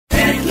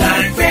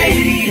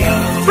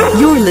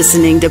You're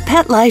listening to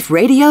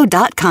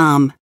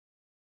PetLifeRadio.com.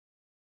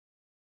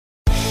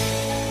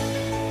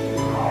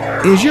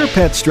 Is your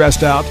pet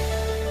stressed out?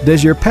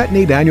 Does your pet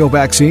need annual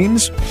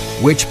vaccines?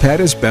 Which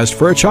pet is best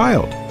for a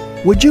child?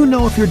 Would you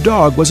know if your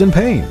dog was in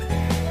pain?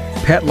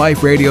 Pet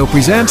Life Radio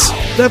presents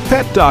The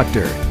Pet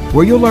Doctor,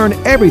 where you'll learn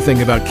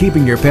everything about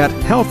keeping your pet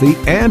healthy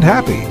and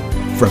happy.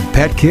 From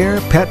pet care,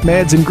 pet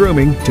meds and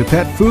grooming, to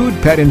pet food,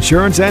 pet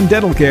insurance, and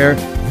dental care,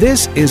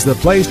 this is the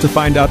place to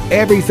find out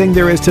everything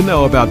there is to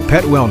know about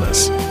pet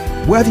wellness.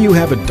 Whether you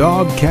have a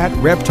dog, cat,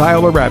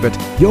 reptile, or rabbit,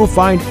 you'll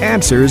find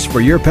answers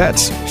for your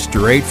pets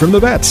straight from the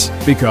vets,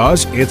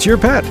 because it's your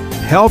pet.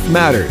 Health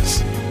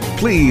matters.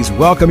 Please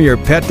welcome your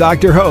Pet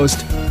Doctor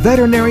host,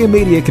 veterinary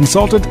media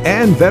consultant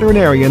and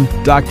veterinarian,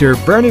 Dr.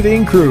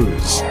 Bernadine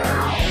Cruz.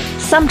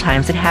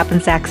 Sometimes it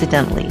happens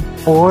accidentally,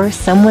 or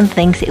someone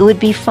thinks it would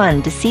be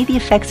fun to see the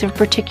effects of a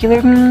particular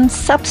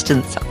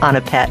substance on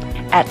a pet.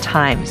 At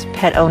times,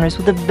 pet owners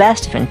with the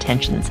best of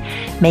intentions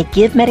may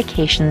give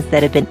medications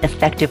that have been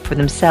effective for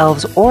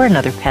themselves or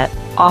another pet,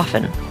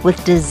 often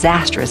with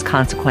disastrous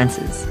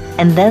consequences.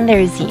 And then there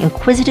is the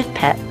inquisitive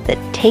pet that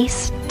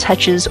tastes,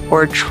 touches,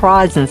 or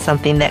trods in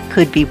something that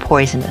could be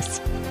poisonous.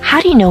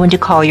 How do you know when to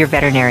call your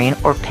veterinarian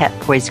or pet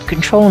poison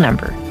control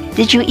number?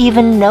 Did you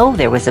even know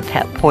there was a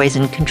pet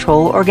poison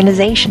control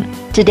organization?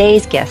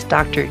 Today's guest,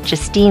 Dr.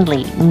 Justine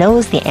Lee,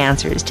 knows the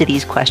answers to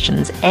these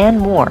questions and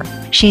more.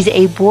 She's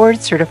a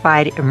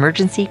board-certified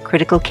emergency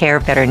critical care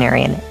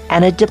veterinarian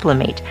and a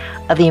diplomate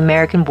of the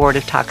American Board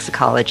of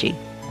Toxicology.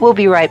 We'll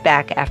be right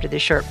back after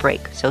this short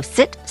break. So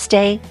sit,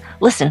 stay,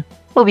 listen.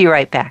 We'll be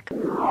right back.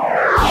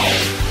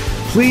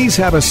 Please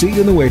have a seat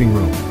in the waiting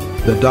room.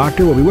 The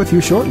doctor will be with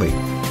you shortly,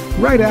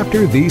 right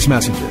after these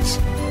messages.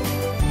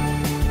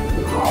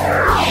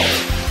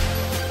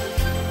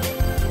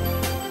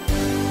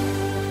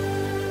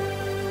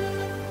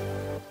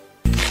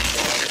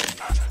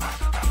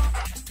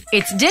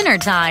 It's dinner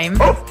time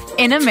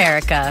in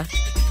America,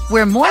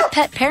 where more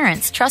pet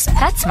parents trust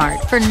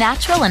PetSmart for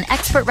natural and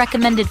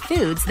expert-recommended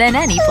foods than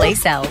any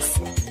place else.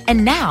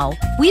 And now,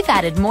 we've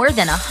added more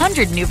than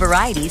 100 new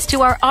varieties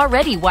to our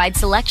already wide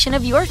selection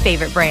of your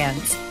favorite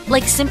brands,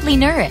 like Simply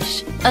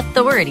Nourish,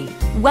 Authority,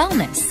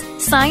 Wellness,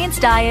 Science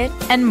Diet,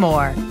 and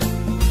more.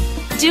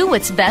 Do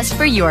what's best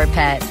for your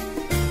pet.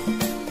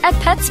 At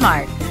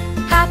PetSmart,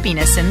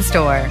 happiness in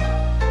store.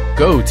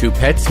 Go to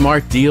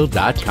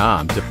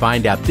PetSmartDeal.com to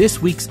find out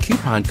this week's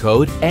coupon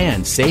code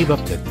and save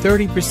up to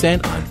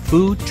 30% on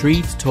food,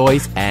 treats,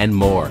 toys, and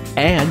more.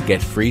 And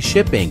get free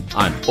shipping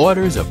on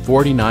orders of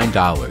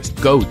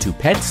 $49. Go to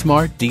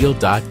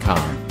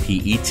PetSmartDeal.com.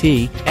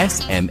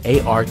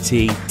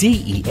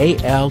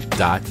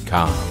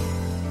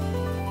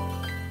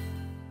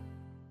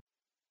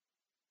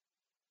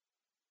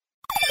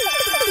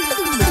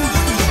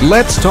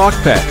 Let's talk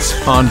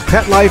pets on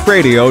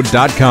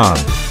PetLifeRadio.com.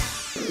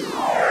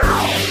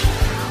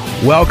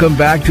 Welcome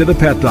back to the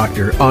Pet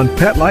Doctor on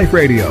Pet Life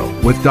Radio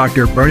with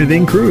Dr.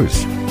 Bernadine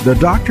Cruz. The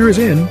doctor is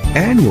in,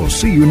 and we'll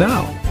see you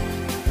now.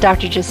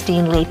 Dr.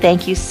 Justine Lee,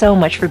 thank you so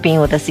much for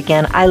being with us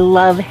again. I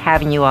love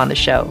having you on the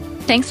show.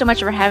 Thanks so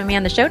much for having me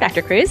on the show,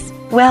 Dr. Cruz.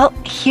 Well,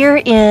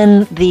 here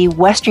in the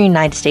Western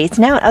United States,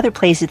 now in other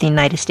places in the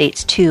United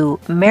States too,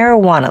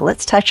 marijuana,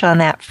 let's touch on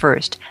that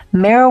first.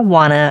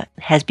 Marijuana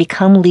has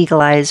become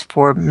legalized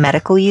for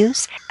medical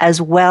use as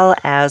well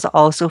as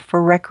also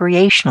for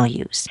recreational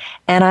use.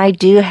 And I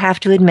do have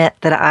to admit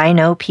that I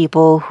know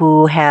people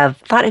who have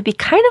thought it'd be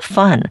kind of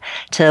fun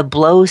to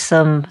blow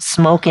some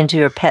smoke into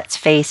your pet's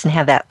face and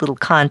have that little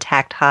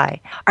contact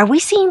high. Are we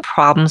seeing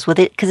problems with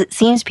it? Because it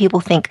seems people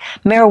think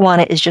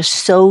marijuana is just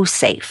so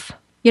safe.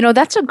 You know,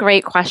 that's a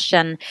great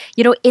question.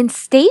 You know, in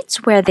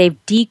states where they've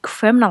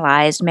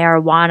decriminalized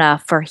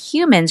marijuana for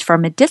humans for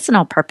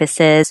medicinal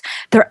purposes,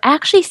 they're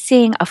actually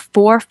seeing a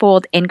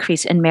 4-fold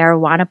increase in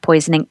marijuana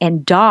poisoning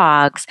in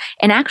dogs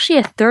and actually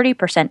a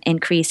 30%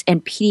 increase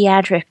in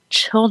pediatric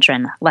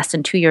children less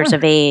than 2 years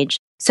of age.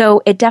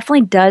 So it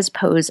definitely does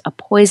pose a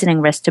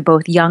poisoning risk to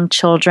both young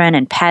children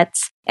and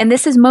pets. And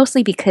this is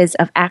mostly because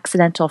of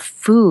accidental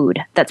food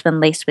that's been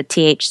laced with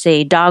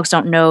THC. Dogs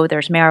don't know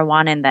there's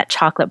marijuana in that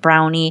chocolate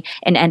brownie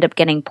and end up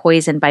getting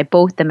poisoned by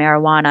both the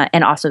marijuana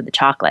and also the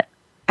chocolate.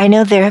 I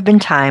know there have been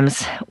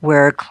times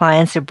where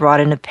clients have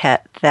brought in a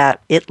pet that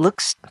it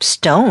looks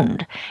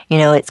stoned. You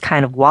know, it's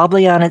kind of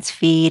wobbly on its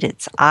feet,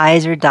 its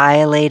eyes are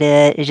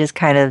dilated, it's just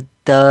kind of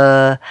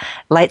the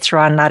lights are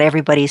on, not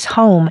everybody's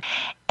home.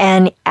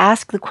 And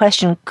ask the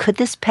question, could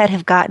this pet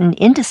have gotten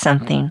into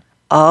something?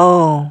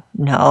 Oh,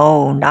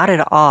 no, not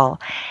at all.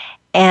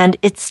 And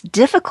it's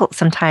difficult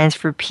sometimes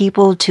for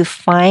people to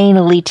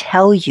finally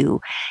tell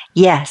you,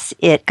 yes,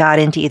 it got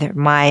into either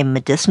my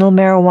medicinal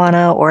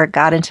marijuana or it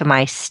got into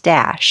my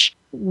stash.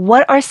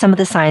 What are some of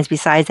the signs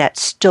besides that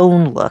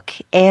stone look?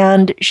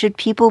 And should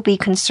people be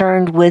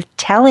concerned with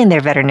telling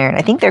their veterinarian?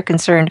 I think they're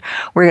concerned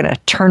we're going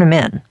to turn them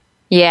in.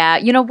 Yeah,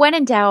 you know, when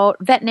in doubt,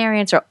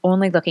 veterinarians are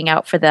only looking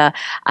out for the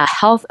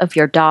health of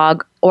your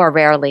dog or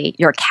rarely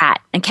your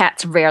cat. And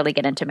cats rarely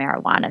get into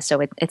marijuana,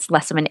 so it's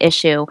less of an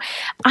issue.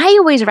 I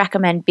always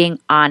recommend being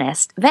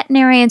honest.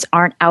 Veterinarians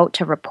aren't out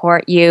to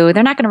report you.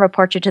 They're not going to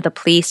report you to the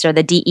police or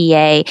the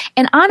DEA.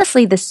 And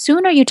honestly, the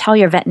sooner you tell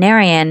your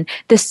veterinarian,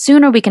 the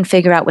sooner we can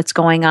figure out what's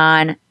going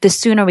on, the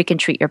sooner we can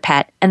treat your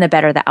pet, and the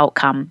better the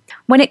outcome.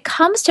 When it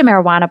comes to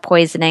marijuana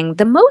poisoning,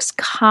 the most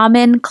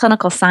common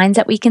clinical signs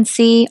that we can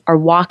see are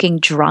walking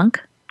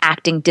drunk,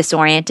 acting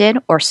disoriented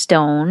or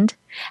stoned,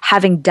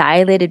 having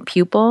dilated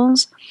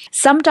pupils.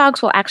 Some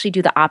dogs will actually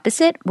do the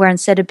opposite, where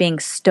instead of being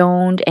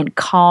stoned and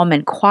calm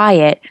and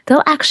quiet,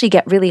 they'll actually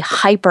get really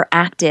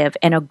hyperactive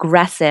and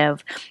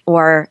aggressive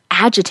or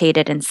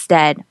agitated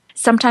instead.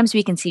 Sometimes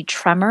we can see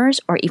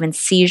tremors or even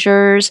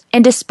seizures.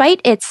 And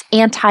despite its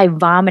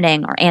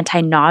anti-vomiting or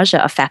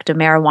anti-nausea effect of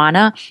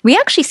marijuana, we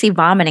actually see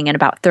vomiting in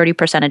about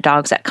 30% of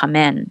dogs that come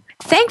in.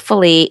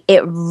 Thankfully,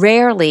 it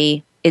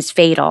rarely is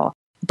fatal,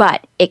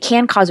 but it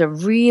can cause a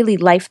really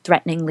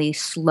life-threateningly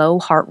slow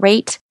heart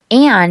rate,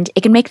 and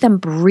it can make them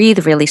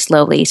breathe really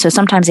slowly. So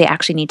sometimes they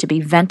actually need to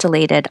be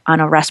ventilated on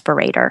a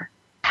respirator.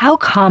 How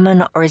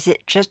common, or is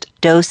it just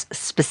dose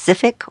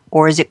specific,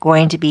 or is it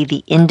going to be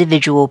the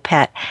individual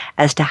pet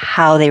as to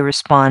how they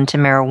respond to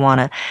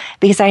marijuana?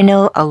 Because I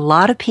know a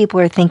lot of people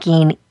are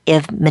thinking,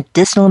 if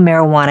medicinal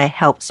marijuana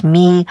helps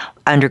me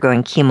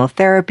undergoing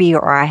chemotherapy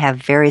or I have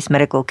various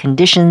medical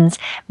conditions,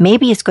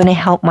 maybe it's going to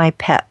help my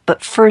pet.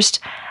 But first,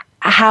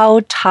 how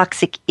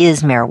toxic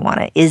is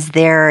marijuana? Is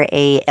there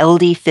a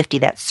LD50,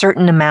 that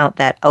certain amount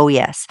that, oh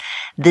yes,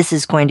 this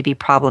is going to be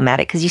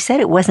problematic? Because you said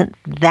it wasn't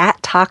that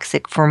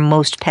toxic for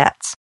most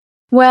pets.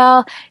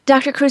 Well,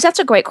 Dr. Cruz, that's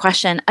a great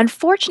question.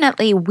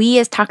 Unfortunately, we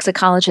as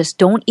toxicologists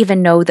don't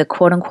even know the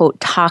quote-unquote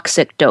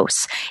toxic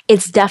dose.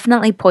 It's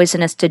definitely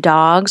poisonous to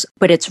dogs,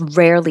 but it's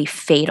rarely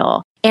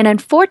fatal. And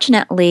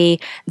unfortunately,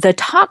 the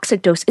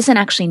toxic dose isn't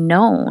actually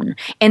known.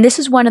 And this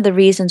is one of the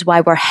reasons why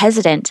we're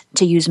hesitant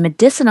to use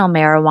medicinal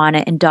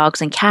marijuana in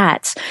dogs and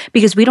cats,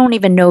 because we don't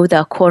even know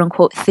the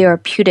quote-unquote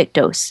therapeutic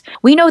dose.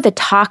 We know the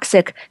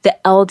toxic, the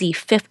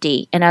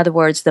LD50, in other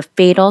words, the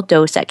fatal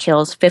dose that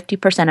kills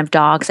 50% of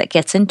dogs that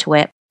gets into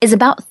it, is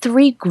about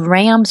 3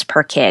 grams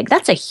per kg.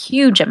 That's a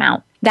huge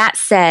amount. That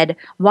said,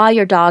 while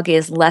your dog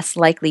is less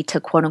likely to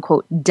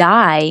quote-unquote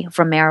die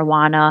from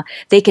marijuana,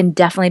 they can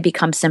definitely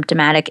become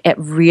symptomatic at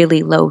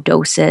really low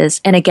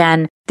doses. And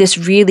again, this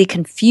really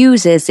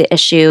confuses the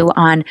issue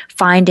on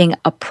finding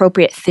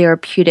appropriate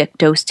therapeutic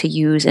dose to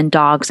use in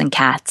dogs and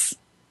cats.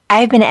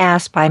 I've been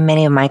asked by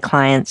many of my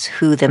clients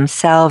who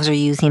themselves are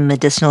using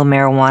medicinal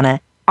marijuana,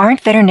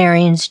 aren't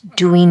veterinarians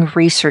doing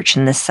research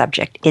in this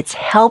subject? It's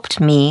helped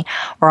me,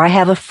 or I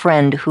have a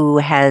friend who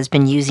has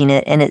been using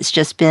it, and it's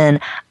just been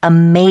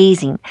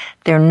amazing.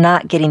 They're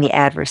not getting the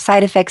adverse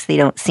side effects. They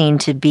don't seem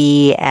to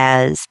be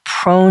as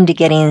prone to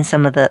getting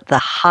some of the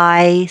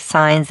high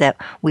signs that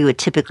we would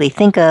typically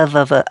think of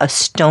a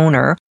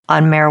stoner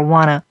on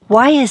marijuana.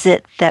 Why is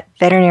it that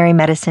veterinary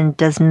medicine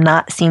does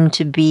not seem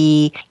to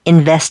be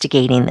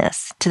investigating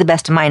this? To the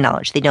best of my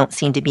knowledge, they don't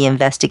seem to be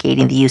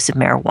investigating the use of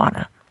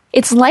marijuana.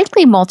 It's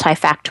likely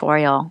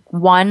multifactorial.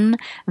 One,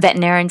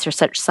 veterinarians are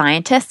such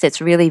scientists, it's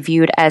really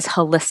viewed as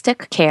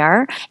holistic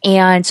care.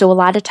 And so a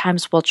lot of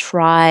times we'll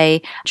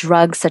try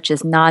drugs such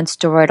as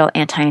non-steroidal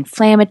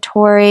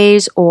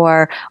anti-inflammatories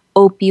or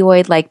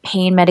opioid-like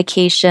pain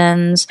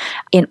medications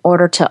in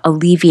order to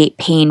alleviate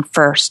pain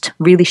first,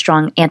 really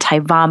strong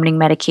anti-vomiting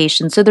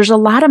medications. So there's a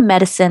lot of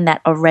medicine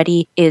that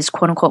already is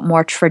quote-unquote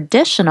more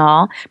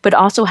traditional, but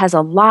also has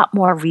a lot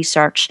more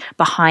research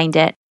behind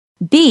it.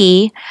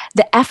 B,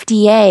 the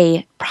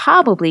FDA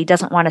probably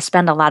doesn't want to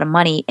spend a lot of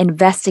money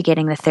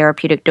investigating the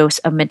therapeutic dose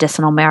of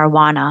medicinal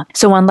marijuana.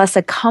 So unless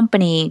a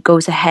company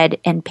goes ahead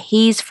and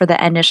pays for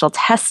the initial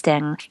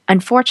testing,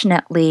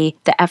 unfortunately,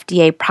 the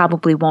FDA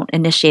probably won't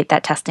initiate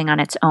that testing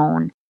on its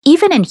own.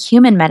 Even in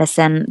human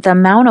medicine, the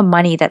amount of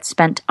money that's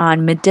spent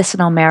on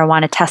medicinal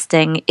marijuana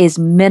testing is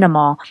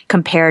minimal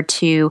compared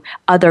to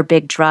other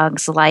big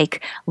drugs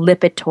like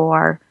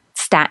Lipitor,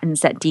 statins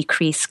that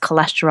decrease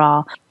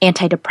cholesterol,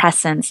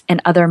 antidepressants,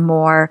 and other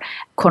more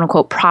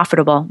quote-unquote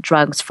profitable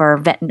drugs for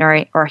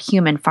veterinary or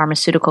human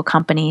pharmaceutical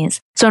companies.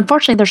 So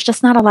unfortunately, there's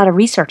just not a lot of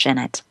research in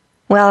it.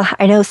 Well,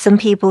 I know some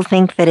people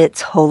think that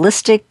it's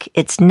holistic,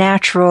 it's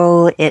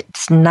natural,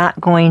 it's not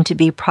going to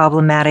be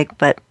problematic,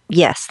 but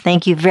yes,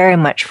 thank you very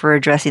much for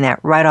addressing that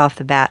right off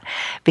the bat,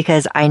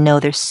 because I know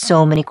there's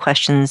so many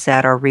questions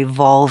that are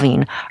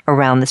revolving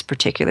around this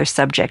particular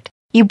subject.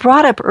 You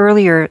brought up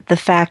earlier the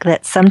fact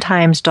that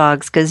sometimes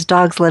dogs, because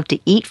dogs love to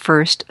eat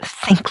first,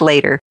 think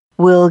later,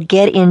 will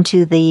get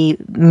into the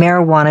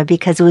marijuana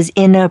because it was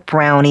in a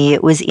brownie,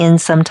 it was in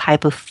some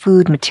type of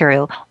food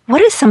material.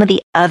 What are some of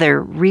the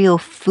other real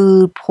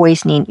food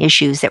poisoning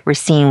issues that we're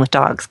seeing with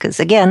dogs? Because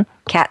again,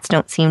 cats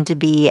don't seem to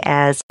be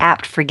as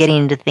apt for getting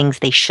into things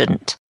they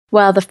shouldn't.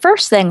 Well, the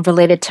first thing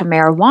related to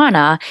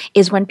marijuana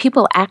is when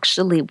people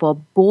actually will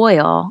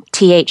boil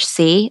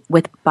THC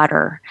with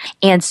butter.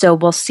 And so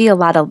we'll see a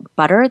lot of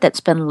butter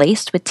that's been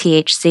laced with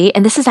THC.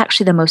 And this is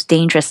actually the most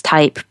dangerous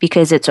type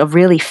because it's a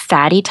really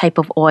fatty type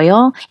of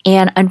oil.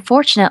 And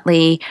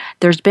unfortunately,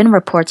 there's been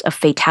reports of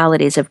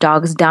fatalities of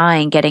dogs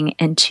dying getting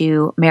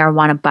into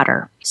marijuana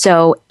butter.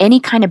 So any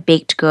kind of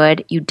baked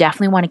good, you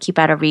definitely want to keep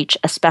out of reach,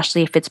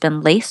 especially if it's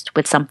been laced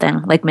with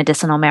something like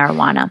medicinal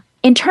marijuana.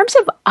 In terms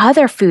of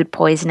other food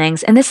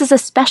poisonings, and this is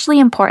especially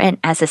important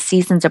as the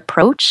seasons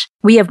approach,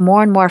 we have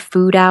more and more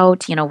food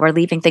out. We're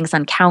leaving things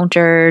on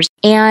counters.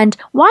 And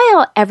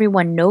while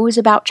everyone knows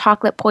about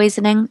chocolate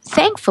poisoning,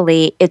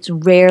 thankfully, it's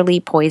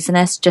rarely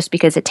poisonous just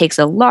because it takes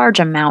a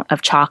large amount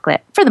of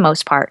chocolate, for the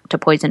most part, to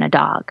poison a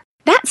dog.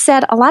 That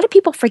said, a lot of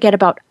people forget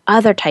about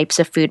other types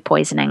of food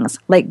poisonings,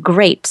 like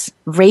grapes,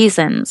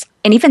 raisins,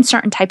 and even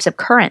certain types of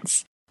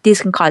currants.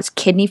 These can cause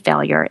kidney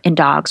failure in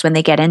dogs when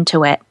they get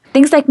into it.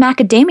 Things like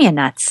macadamia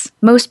nuts.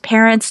 Most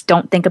parents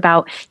don't think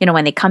about,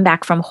 when they come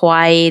back from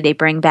Hawaii, they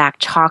bring back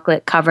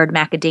chocolate-covered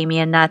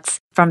macadamia nuts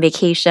from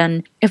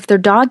vacation. If their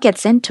dog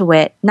gets into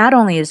it, not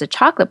only is it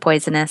chocolate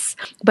poisonous,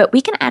 but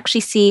we can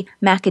actually see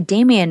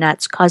macadamia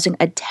nuts causing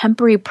a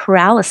temporary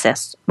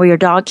paralysis where your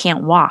dog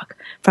can't walk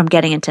from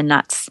getting into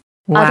nuts.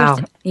 Wow.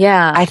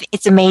 Yeah.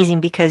 It's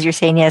amazing because you're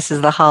saying, yes,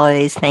 as the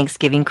holidays,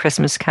 Thanksgiving,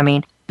 Christmas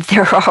coming.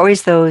 There are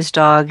always those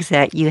dogs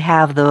that you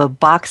have the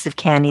box of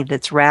candy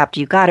that's wrapped.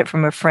 You got it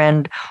from a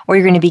friend, or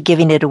you're going to be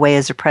giving it away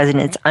as a present.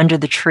 It's under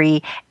the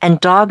tree.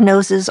 And dog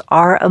noses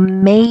are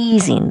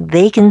amazing.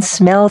 They can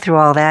smell through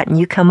all that. And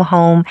you come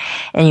home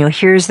and,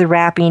 here's the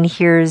wrapping,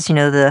 here's,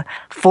 the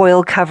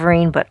foil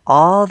covering, but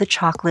all the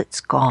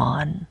chocolate's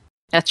gone.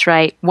 That's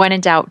right. When in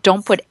doubt,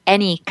 don't put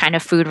any kind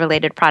of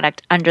food-related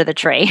product under the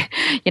tray.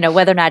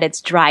 Whether or not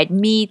it's dried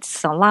meats,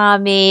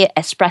 salami,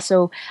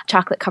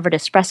 chocolate-covered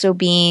espresso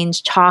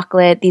beans,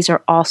 chocolate. These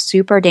are all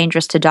super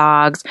dangerous to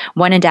dogs.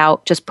 When in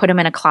doubt, just put them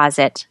in a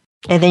closet.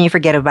 And then you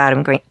forget about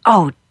them going,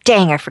 oh,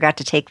 dang, I forgot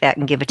to take that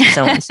and give it to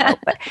so-and-so.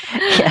 But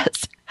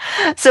yes.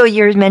 So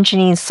you're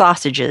mentioning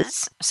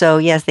sausages. So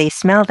yes, they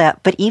smell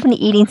that. But even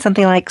eating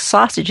something like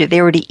sausage, if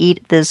they were to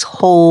eat this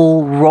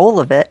whole roll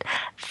of it,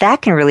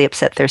 that can really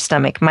upset their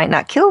stomach. Might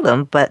not kill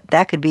them, but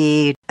that could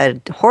be a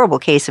horrible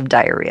case of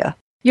diarrhea.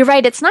 You're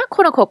right. It's not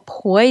quote unquote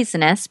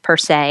poisonous per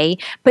se,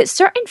 but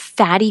certain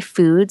fatty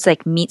foods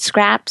like meat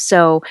scraps,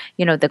 so,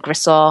 the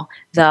gristle,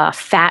 the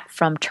fat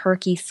from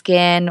turkey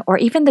skin, or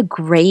even the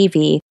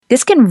gravy,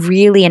 this can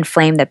really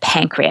inflame the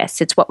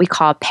pancreas. It's what we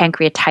call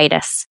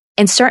pancreatitis.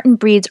 And certain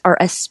breeds are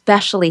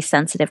especially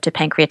sensitive to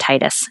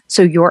pancreatitis.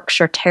 So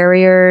Yorkshire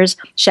Terriers,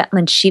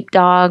 Shetland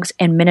Sheepdogs,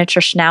 and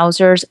miniature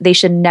Schnauzers, they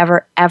should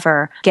never,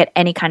 ever get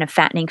any kind of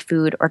fattening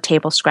food or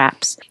table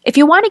scraps. If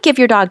you want to give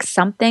your dog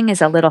something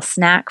as a little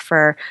snack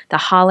for the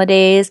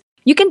holidays,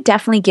 you can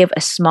definitely give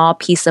a small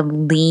piece of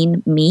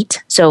lean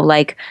meat, so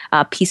like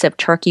a piece of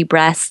turkey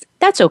breast.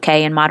 That's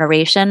okay in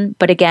moderation.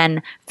 But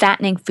again,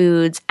 fattening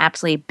foods,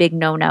 absolutely big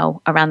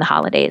no-no around the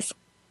holidays.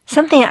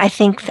 Something I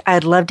think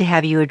I'd love to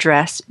have you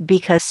address,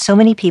 because so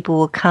many people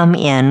will come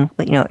in,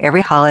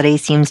 every holiday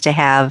seems to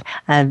have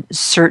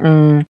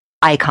certain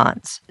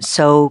icons.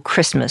 So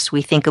Christmas,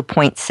 we think of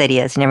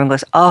poinsettias and everyone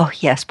goes, oh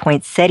yes,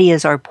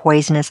 poinsettias are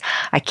poisonous.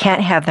 I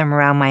can't have them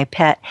around my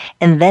pet.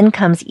 And then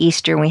comes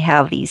Easter and we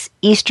have these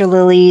Easter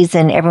lilies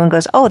and everyone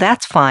goes, oh,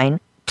 that's fine.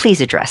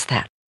 Please address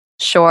that.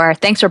 Sure.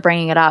 Thanks for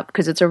bringing it up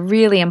because it's a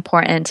really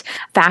important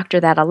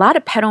factor that a lot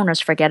of pet owners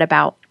forget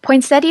about.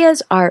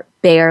 Poinsettias are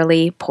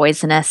barely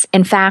poisonous.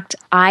 In fact,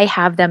 I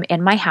have them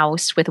in my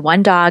house with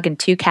one dog and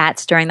 2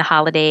 cats during the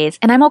holidays,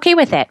 and I'm okay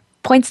with it.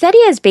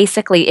 Poinsettia is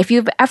basically, if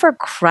you've ever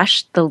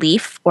crushed the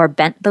leaf or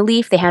bent the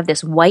leaf, they have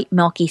this white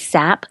milky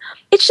sap.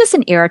 It's just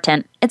an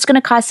irritant. It's going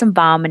to cause some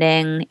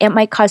vomiting. It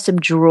might cause some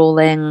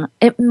drooling.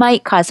 It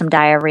might cause some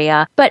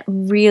diarrhea, but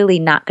really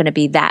not going to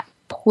be that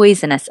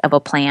poisonous of a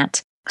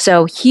plant.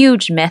 So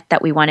huge myth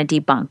that we want to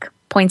debunk.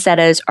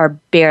 Poinsettias are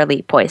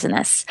barely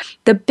poisonous.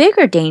 The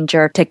bigger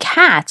danger to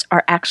cats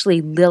are actually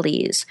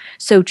lilies.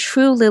 So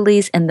true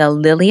lilies in the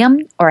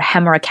Lilium or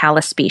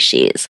Hemerocallis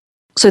species.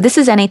 So this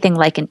is anything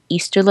like an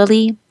Easter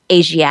lily,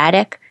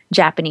 Asiatic,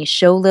 Japanese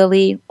show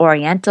lily,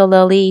 Oriental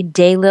lily,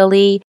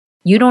 daylily.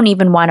 You don't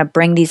even want to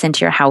bring these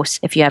into your house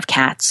if you have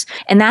cats.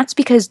 And that's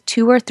because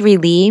 2 or 3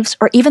 leaves,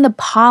 or even the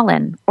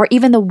pollen, or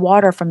even the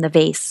water from the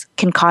vase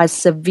can cause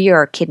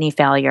severe kidney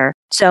failure.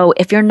 So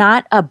if you're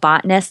not a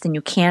botanist and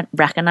you can't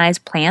recognize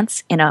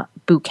plants in a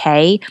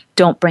bouquet,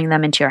 don't bring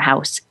them into your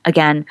house.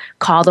 Again,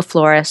 call the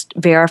florist,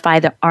 verify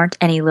there aren't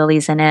any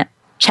lilies in it.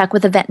 Check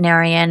with a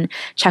veterinarian,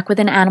 check with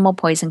an animal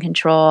poison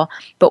control.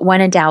 But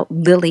when in doubt,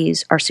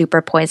 lilies are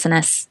super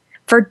poisonous.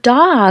 For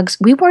dogs,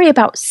 we worry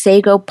about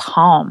sago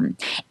palm,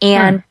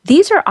 and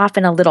these are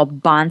often a little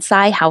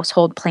bonsai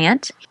household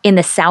plant. In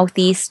the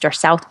southeast or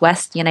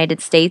southwest United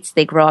States,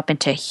 they grow up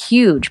into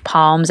huge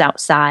palms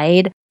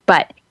outside.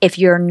 But if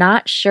you're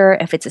not sure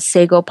if it's a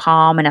sago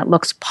palm and it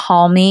looks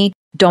palmy,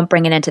 don't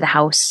bring it into the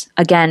house.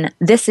 Again,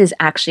 this is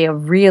actually a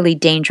really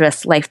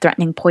dangerous,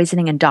 life-threatening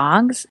poisoning in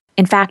dogs.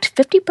 In fact,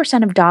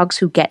 50% of dogs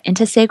who get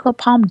into sago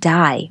palm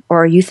die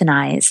or are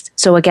euthanized.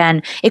 So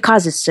again, it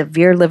causes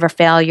severe liver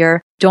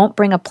failure. Don't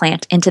bring a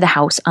plant into the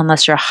house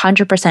unless you're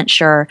 100%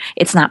 sure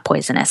it's not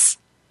poisonous.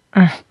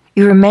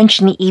 You were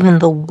mentioning even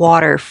the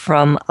water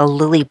from a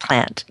lily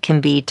plant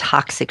can be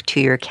toxic to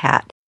your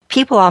cat.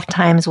 People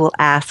oftentimes will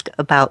ask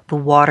about the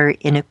water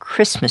in a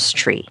Christmas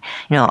tree.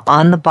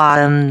 On the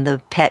bottom,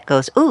 the pet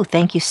goes, "Oh,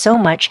 thank you so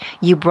much.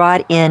 You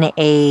brought in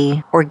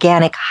a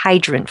organic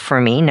hydrant for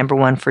me." Number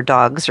one, for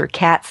dogs or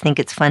cats think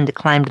it's fun to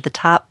climb to the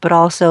top, but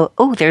also,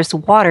 "Oh, there's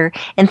water,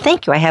 and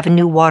thank you, I have a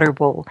new water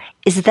bowl."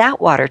 Is that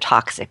water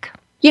toxic?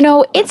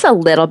 It's a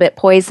little bit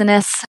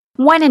poisonous.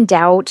 When in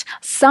doubt,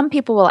 some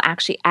people will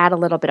actually add a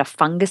little bit of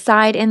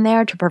fungicide in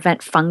there to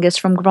prevent fungus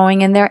from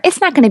growing in there.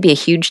 It's not going to be a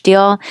huge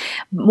deal.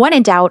 When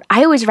in doubt,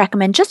 I always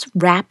recommend just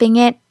wrapping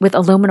it with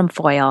aluminum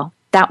foil.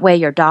 That way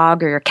your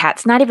dog or your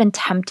cat's not even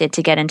tempted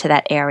to get into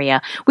that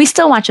area. We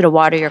still want you to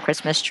water your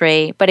Christmas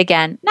tree, but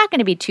again, not going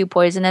to be too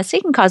poisonous.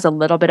 It can cause a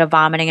little bit of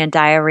vomiting and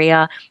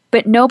diarrhea,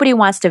 but nobody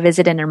wants to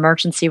visit an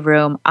emergency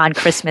room on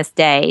Christmas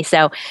Day.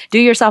 So do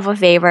yourself a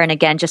favor and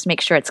again, just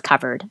make sure it's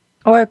covered.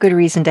 Or a good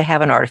reason to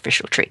have an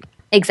artificial tree.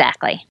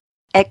 Exactly.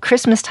 At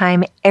Christmas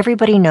time,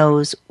 everybody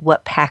knows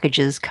what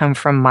packages come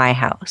from my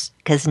house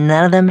because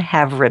none of them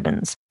have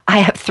ribbons. I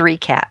have 3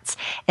 cats,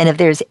 and if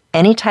there's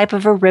any type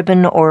of a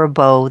ribbon or a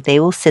bow,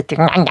 they will sit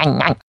there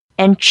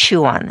and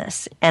chew on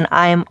this. And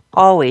I'm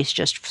always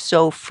just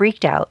so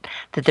freaked out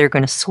that they're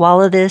going to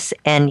swallow this,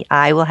 and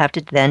I will have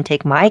to then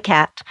take my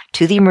cat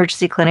to the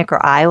emergency clinic,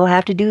 or I will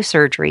have to do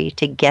surgery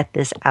to get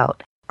this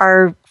out.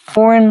 Are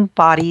foreign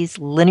bodies,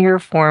 linear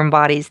foreign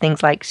bodies,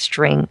 things like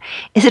string,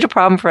 is it a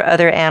problem for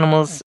other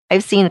animals?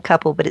 I've seen a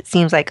couple, but it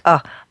seems like,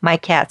 my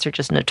cats are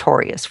just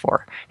notorious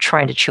for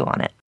trying to chew on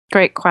it.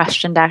 Great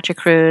question, Dr.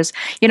 Cruz.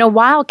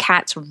 While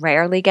cats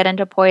rarely get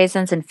into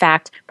poisons, in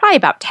fact, probably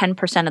about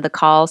 10% of the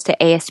calls to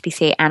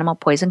ASPCA Animal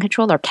Poison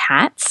Control are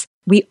cats,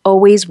 we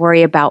always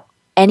worry about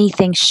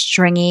anything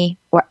stringy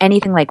or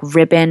anything like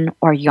ribbon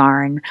or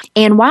yarn.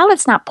 And while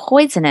it's not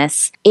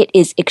poisonous, it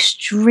is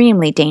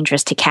extremely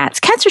dangerous to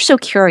cats. Cats are so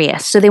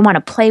curious, so they want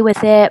to play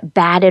with it,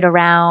 bat it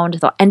around,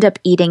 they'll end up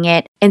eating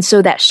it. And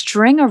so that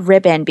string or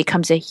ribbon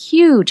becomes a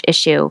huge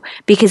issue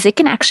because it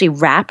can actually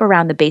wrap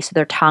around the base of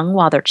their tongue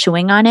while they're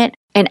chewing on it.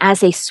 And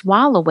as they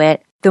swallow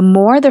it, the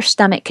more their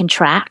stomach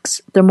contracts,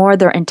 the more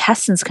their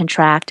intestines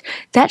contract,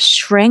 that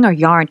string or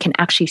yarn can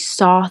actually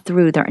saw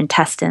through their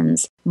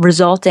intestines,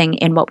 resulting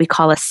in what we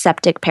call a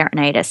septic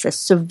peritonitis, a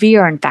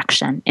severe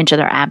infection into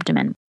their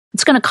abdomen.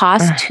 It's going to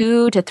cost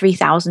 $2,000 to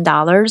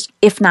 $3,000,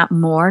 if not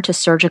more, to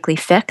surgically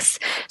fix.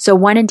 So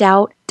when in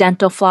doubt,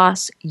 dental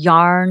floss,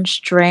 yarn,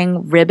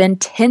 string, ribbon,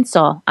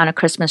 tinsel on a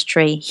Christmas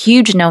tree,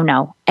 huge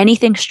no-no.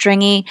 Anything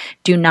stringy,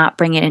 do not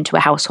bring it into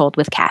a household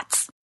with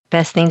cats.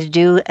 Best thing to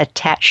do,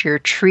 attach your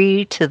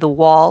tree to the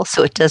wall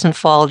so it doesn't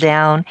fall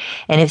down.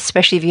 And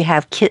especially if you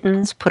have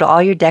kittens, put all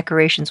your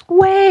decorations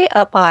way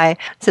up high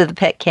so the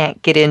pet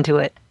can't get into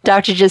it.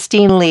 Dr.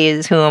 Justine Lee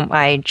is who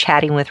I'm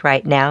chatting with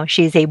right now.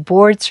 She's a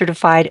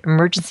board-certified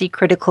emergency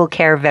critical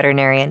care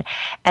veterinarian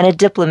and a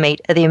diplomate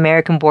of the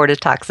American Board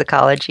of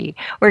Toxicology.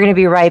 We're going to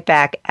be right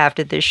back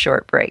after this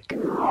short break.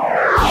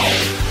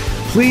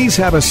 Please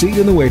have a seat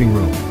in the waiting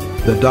room.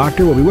 The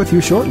doctor will be with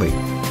you shortly,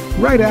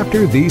 right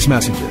after these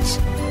messages.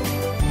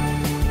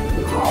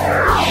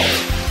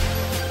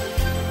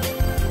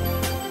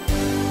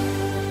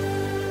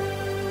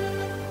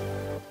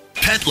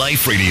 Pet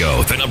Life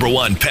Radio, the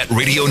 #1 pet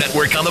radio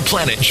network on the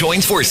planet,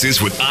 joins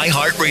forces with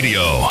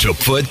iHeartRadio to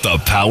put the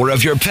power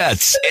of your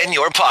pets in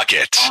your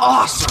pocket.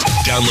 Awesome!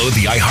 Download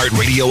the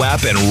iHeartRadio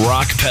app and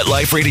rock Pet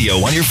Life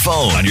Radio on your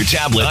phone, on your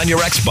tablet, on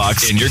your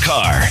Xbox, in your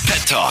car.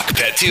 Pet talk,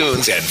 pet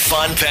tunes, and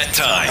fun pet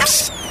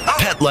times.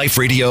 Pet Life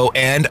Radio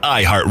and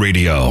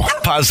iHeartRadio.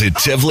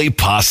 Positively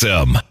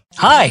Possum.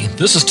 Hi,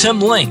 this is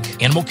Tim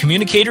Link, animal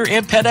communicator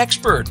and pet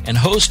expert and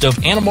host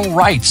of Animal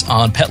Rights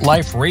on Pet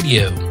Life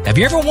Radio. Have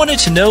you ever wanted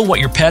to know what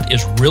your pet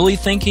is really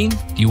thinking?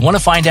 Do you want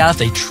to find out if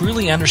they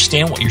truly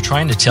understand what you're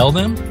trying to tell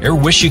them? Ever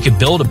wish you could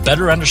build a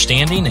better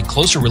understanding and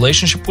closer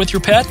relationship with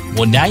your pet?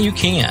 Well, now you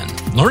can.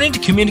 Learning to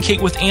Communicate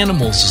with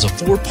Animals is a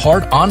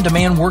 4-part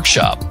on-demand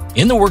workshop.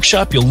 In the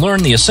workshop, you'll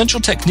learn the essential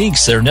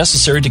techniques that are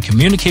necessary to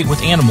communicate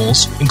with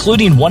animals,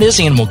 including what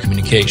is animal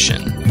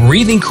communication,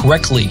 breathing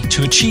correctly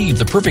to achieve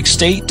the perfect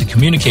state to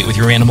communicate with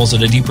your animals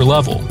at a deeper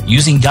level,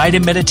 using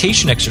guided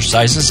meditation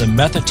exercises and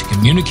method to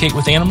communicate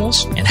with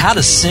animals, and how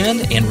to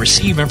send and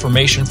receive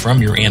information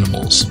from your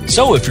animals.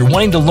 So if you're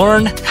wanting to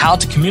learn how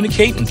to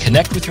communicate and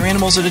connect with your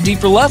animals at a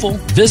deeper level,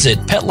 visit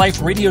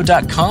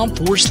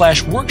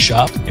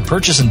PetLifeRadio.com/workshop and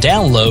purchase and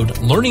download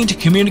Learning to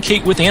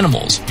Communicate with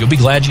Animals. You'll be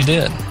glad you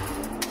did.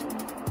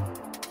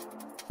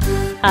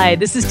 Hi,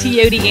 this is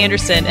Teody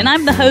Anderson, and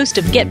I'm the host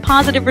of Get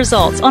Positive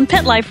Results on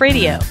Pet Life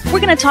Radio. We're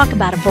going to talk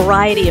about a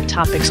variety of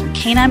topics on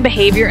canine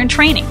behavior and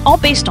training, all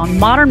based on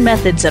modern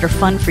methods that are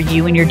fun for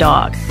you and your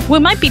dog. We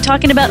might be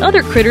talking about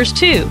other critters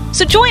too,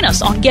 so join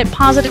us on Get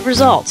Positive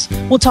Results.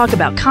 We'll talk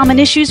about common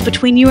issues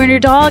between you and your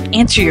dog,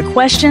 answer your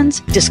questions,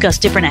 discuss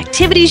different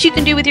activities you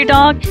can do with your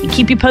dog, and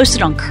keep you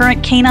posted on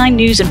current canine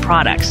news and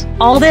products.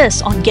 All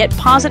this on Get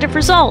Positive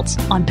Results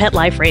on Pet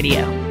Life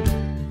Radio.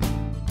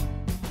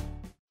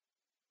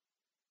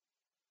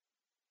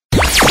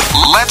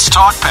 Let's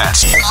talk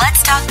pets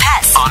Let's talk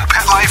pets on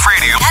Pet Life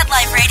Radio. Pet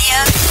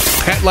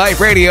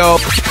Life Radio.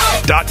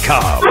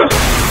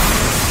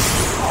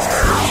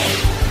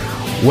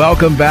 PetLifeRadio.com.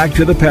 Welcome back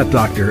to the Pet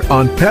Doctor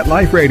on Pet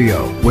Life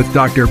Radio with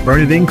Dr.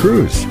 Bernadine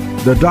Cruz.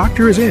 The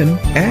doctor is in,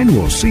 and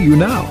we'll see you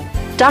now.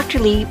 Dr.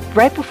 Lee,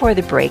 right before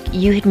the break,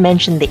 you had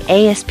mentioned the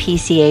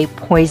ASPCA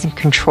poison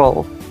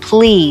control.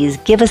 Please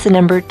give us a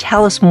number.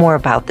 Tell us more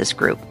about this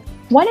group.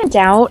 When in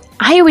doubt,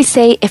 I always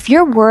say if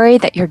you're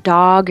worried that your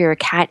dog or your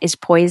cat is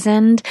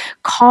poisoned,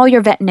 call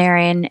your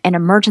veterinarian, an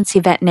emergency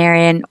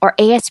veterinarian, or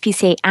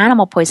ASPCA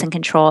Animal Poison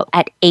Control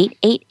at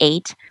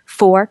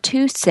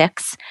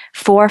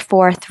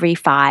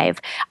 888-426-4435.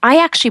 I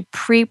actually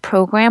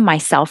pre-program my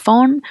cell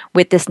phone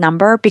with this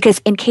number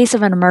because in case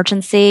of an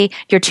emergency,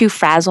 you're too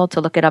frazzled to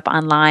look it up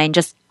online.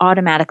 Just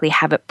automatically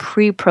have it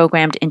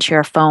pre-programmed into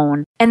your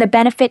phone. And the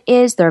benefit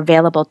is they're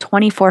available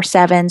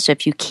 24/7. So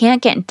if you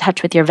can't get in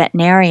touch with your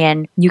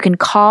veterinarian, you can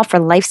call for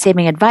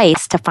life-saving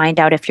advice to find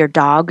out if your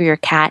dog or your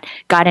cat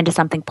got into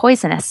something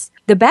poisonous.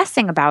 The best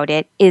thing about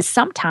it is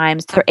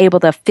sometimes they're able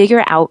to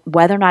figure out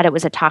whether or not it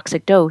was a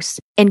toxic dose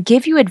and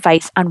give you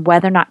advice on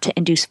whether or not to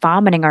induce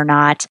vomiting or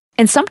not.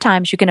 And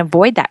sometimes you can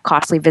avoid that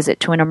costly visit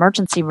to an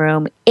emergency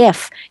room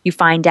if you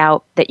find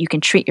out that you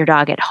can treat your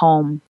dog at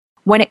home.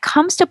 When it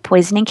comes to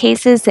poisoning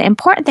cases, the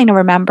important thing to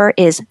remember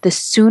is the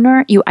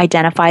sooner you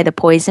identify the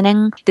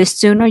poisoning, the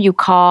sooner you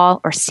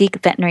call or seek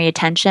veterinary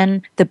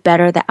attention, the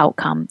better the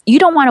outcome. You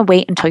don't want to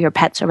wait until your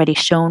pet's already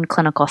shown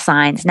clinical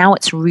signs. Now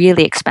it's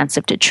really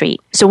expensive to treat.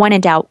 So when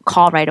in doubt,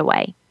 call right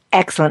away.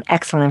 Excellent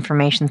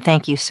information.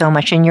 Thank you so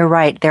much. And you're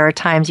right. There are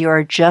times you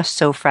are just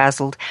so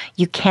frazzled,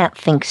 you can't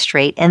think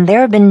straight. And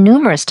there have been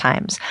numerous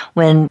times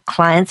when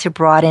clients have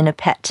brought in a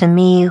pet to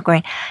me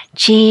going,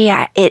 gee,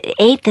 it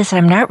ate this and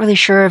I'm not really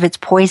sure if it's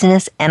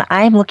poisonous. And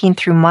I'm looking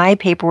through my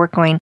paperwork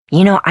going,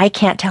 I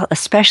can't tell,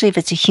 especially if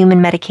it's a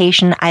human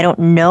medication. I don't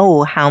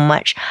know how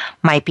much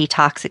might be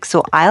toxic.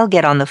 So I'll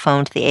get on the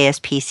phone to the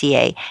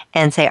ASPCA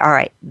and say, all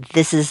right,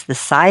 this is the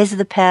size of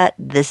the pet.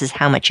 This is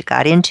how much it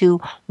got into.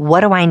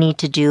 What do I need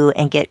to do?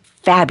 And get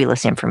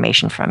fabulous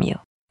information from you.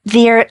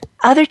 There are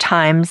other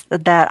times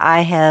that I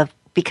have,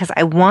 because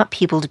I want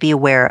people to be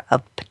aware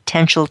of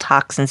potential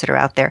toxins that are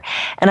out there.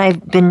 And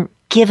I've been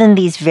given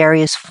these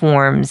various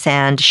forms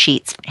and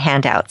sheets,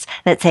 handouts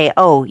that say,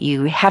 oh,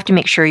 you have to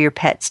make sure your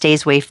pet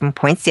stays away from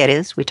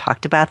poinsettias. We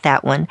talked about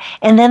that one.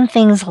 And then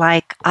things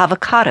like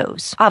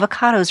avocados.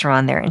 Avocados are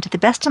on there. And to the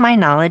best of my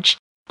knowledge,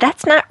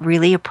 that's not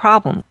really a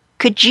problem.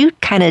 Could you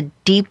kind of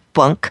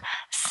debunk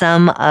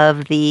some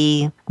of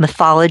the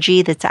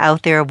mythology that's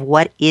out there of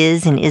what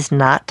is and is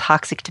not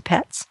toxic to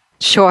pets?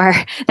 Sure.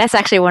 That's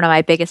actually one of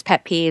my biggest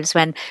pet peeves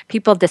when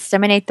people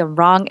disseminate the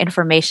wrong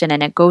information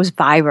and it goes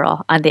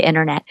viral on the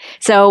internet.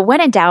 So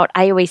when in doubt,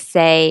 I always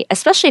say,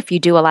 especially if you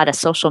do a lot of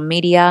social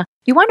media,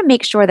 you want to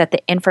make sure that the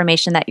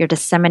information that you're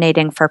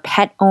disseminating for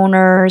pet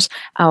owners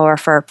or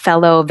for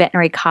fellow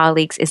veterinary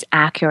colleagues is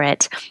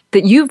accurate.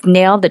 That you've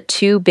nailed the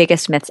two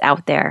biggest myths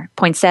out there.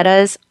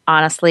 Poinsettias,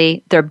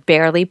 honestly, they're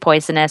barely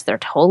poisonous. They're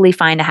totally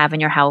fine to have in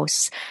your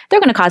house. They're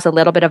going to cause a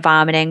little bit of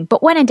vomiting,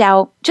 but when in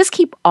doubt, just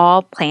keep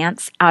all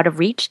plants out of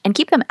reach and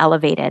keep them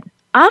elevated.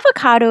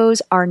 Avocados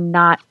are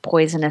not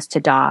poisonous to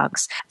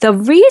dogs. The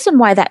reason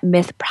why that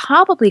myth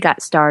probably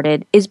got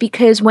started is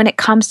because when it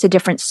comes to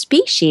different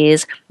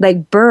species,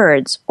 like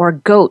birds or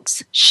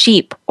goats,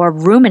 sheep, or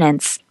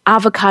ruminants,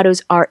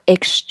 avocados are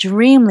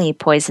extremely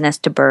poisonous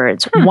to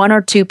birds. 1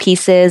 or 2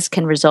 pieces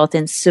can result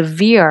in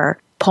severe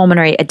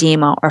pulmonary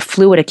edema or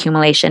fluid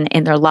accumulation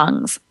in their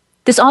lungs.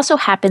 This also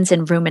happens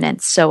in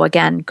ruminants. So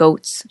again,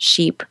 goats,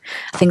 sheep,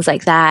 things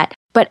like that.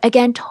 But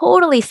again,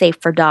 totally safe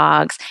for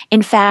dogs.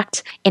 In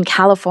fact, in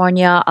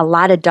California, a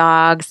lot of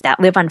dogs that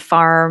live on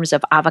farms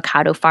of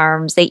avocado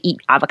farms, they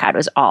eat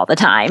avocados all the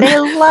time. They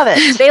love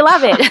it. They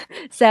love it.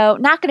 So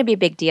not going to be a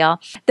big deal.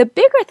 The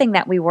bigger thing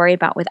that we worry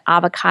about with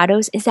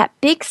avocados is that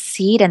big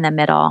seed in the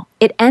middle.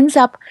 It ends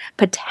up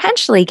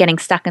potentially getting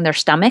stuck in their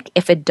stomach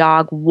if a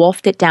dog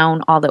wolfed it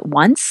down all at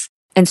once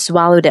and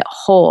swallowed it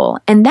whole.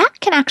 And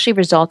that can actually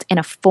result in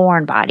a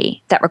foreign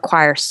body that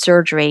requires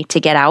surgery to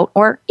get out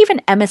or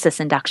even emesis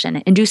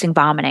induction, inducing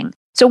vomiting.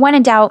 So when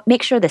in doubt,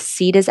 make sure the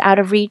seed is out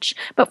of reach.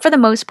 But for the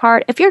most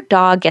part, if your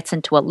dog gets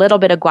into a little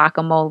bit of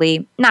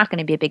guacamole, not going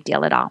to be a big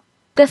deal at all.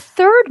 The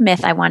third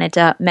myth I wanted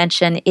to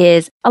mention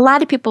is a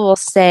lot of people will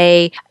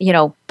say,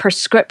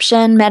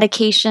 prescription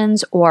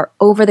medications or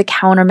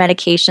over-the-counter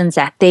medications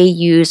that they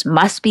use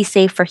must be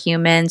safe for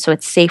humans, so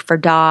it's safe for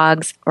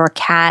dogs or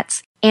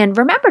cats. And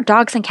remember,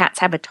 dogs and cats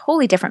have a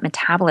totally different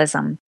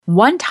metabolism.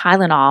 One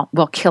Tylenol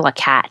will kill a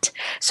cat.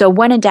 So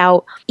when in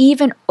doubt,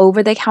 even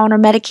over-the-counter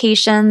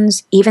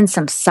medications, even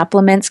some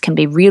supplements can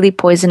be really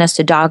poisonous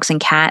to dogs and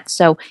cats.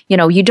 So,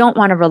 you don't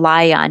want to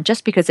rely on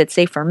just because it's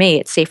safe for me,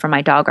 it's safe for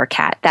my dog or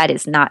cat. That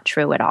is not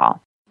true at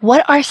all.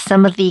 What are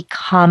some of the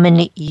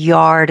common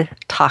yard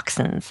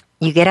toxins?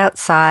 You get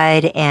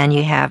outside and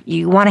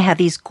you want to have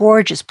these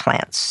gorgeous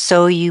plants.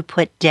 So you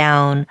put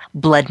down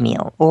blood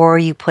meal or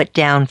you put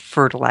down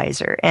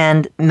fertilizer.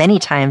 And many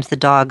times the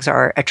dogs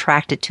are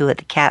attracted to it.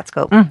 The cats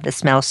go, this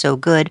smells so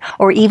good.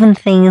 Or even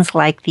things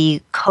like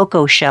the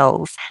cocoa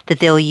shells that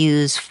they'll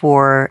use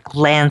for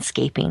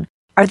landscaping.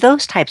 Are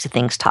those types of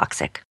things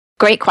toxic?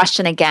 Great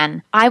question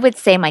again. I would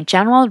say my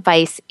general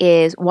advice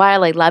is,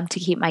 while I love to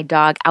keep my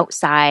dog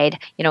outside,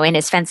 in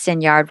his fenced-in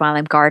yard while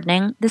I'm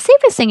gardening, the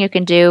safest thing you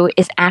can do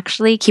is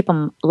actually keep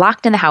them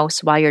locked in the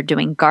house while you're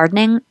doing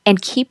gardening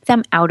and keep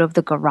them out of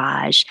the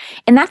garage.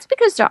 And that's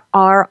because there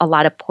are a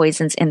lot of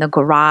poisons in the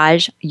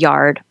garage,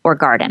 yard, or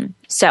garden.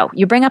 So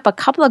you bring up a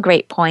couple of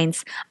great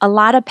points. A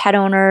lot of pet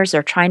owners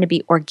are trying to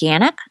be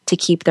organic to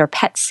keep their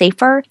pets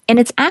safer. And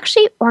it's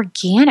actually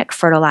organic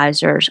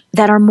fertilizers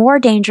that are more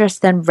dangerous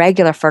than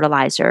regular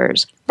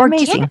fertilizers.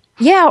 Amazing.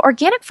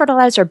 Organic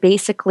fertilizer are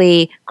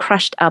basically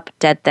crushed up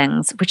dead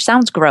things, which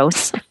sounds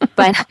gross.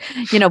 But,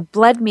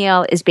 blood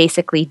meal is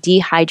basically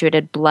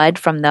dehydrated blood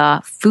from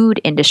the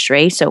food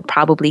industry, so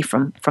probably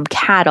from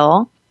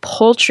cattle.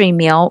 Poultry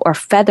meal or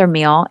feather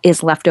meal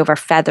is leftover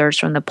feathers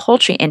from the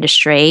poultry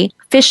industry.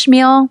 Fish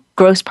meal,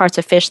 gross parts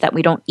of fish that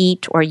we don't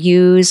eat or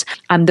use.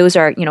 Those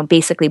are,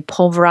 basically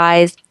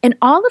pulverized. And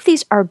all of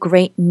these are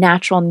great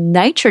natural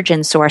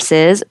nitrogen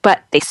sources,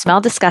 but they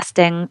smell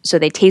disgusting, so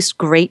they taste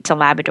great to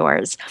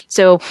Labradors.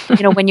 So,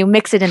 when you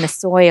mix it in the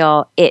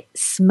soil, it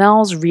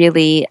smells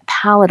really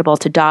palatable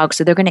to dogs,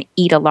 so they're going to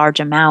eat a large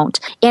amount.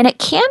 And it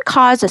can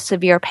cause a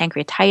severe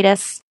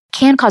pancreatitis,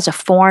 can cause a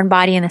foreign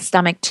body in the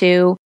stomach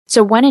too.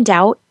 So when in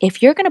doubt,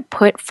 if you're going to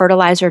put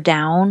fertilizer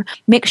down,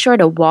 make sure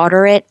to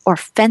water it or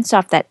fence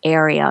off that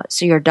area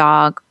so your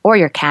dog or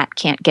your cat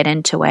can't get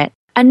into it.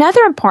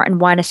 Another important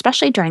one,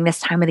 especially during this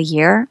time of the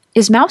year,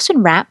 is mouse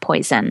and rat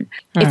poison.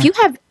 If you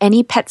have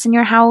any pets in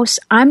your house,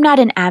 I'm not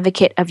an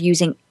advocate of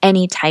using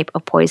any type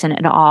of poison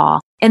at all.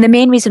 And the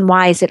main reason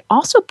why is it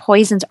also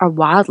poisons our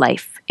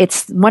wildlife.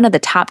 It's one of the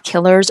top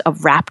killers of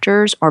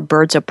raptors or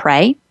birds of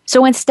prey.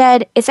 So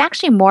instead, it's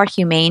actually more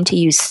humane to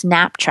use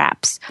snap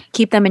traps.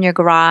 Keep them in your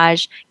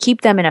garage,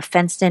 keep them in a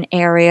fenced-in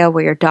area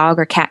where your dog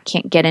or cat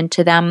can't get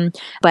into them.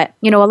 But,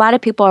 a lot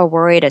of people are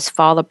worried as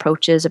fall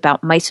approaches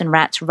about mice and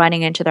rats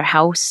running into their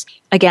house.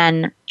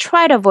 Again,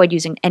 try to avoid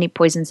using any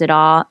poisons at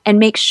all and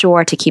make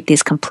sure to keep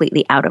these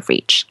completely out of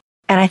reach.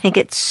 And I think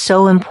it's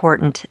so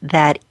important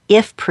that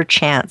if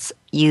perchance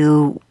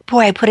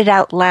I put it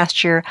out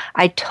last year.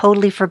 I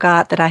totally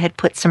forgot that I had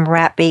put some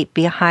rat bait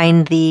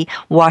behind the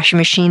washing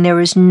machine. There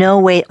was no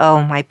way,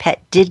 my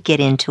pet did get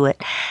into it,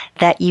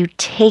 that you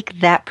take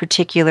that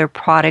particular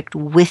product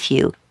with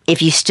you.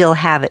 If you still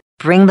have it,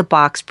 bring the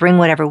box, bring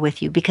whatever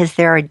with you, because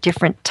there are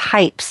different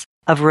types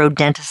of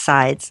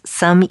rodenticides,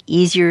 some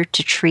easier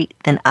to treat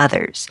than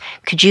others.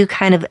 Could you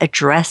kind of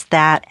address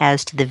that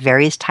as to the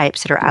various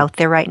types that are out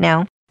there right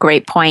now?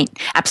 Great point.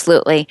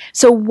 Absolutely.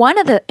 So one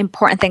of the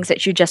important things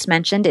that you just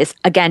mentioned is,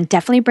 again,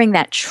 definitely bring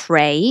that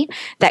tray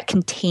that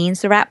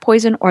contains the rat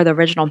poison or the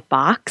original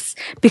box,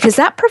 because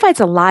that provides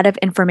a lot of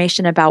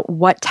information about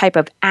what type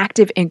of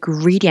active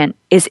ingredient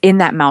is in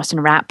that mouse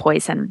and rat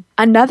poison.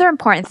 Another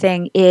important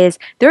thing is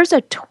there's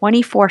a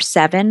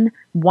 24/7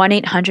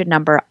 1-800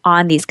 number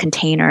on these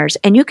containers,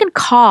 and you can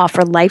call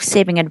for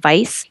life-saving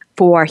advice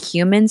for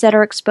humans that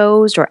are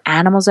exposed or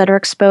animals that are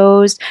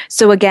exposed.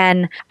 So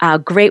again, a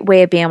great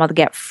way of being able to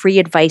get free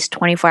advice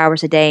 24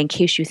 hours a day in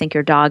case you think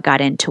your dog got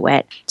into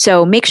it.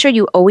 So make sure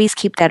you always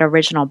keep that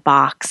original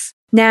box.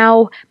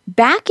 Now,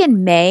 back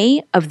in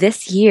May of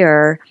this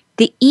year,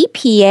 the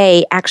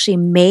EPA actually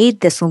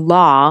made this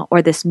law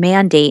or this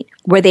mandate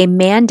where they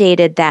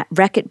mandated that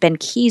Reckitt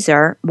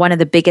Benckiser, one of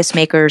the biggest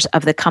makers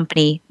of the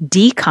company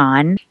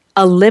Decon,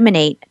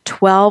 eliminate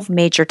 12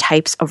 major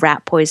types of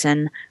rat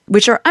poison,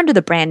 which are under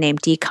the brand name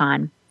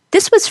Decon.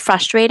 This was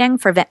frustrating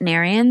for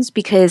veterinarians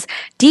because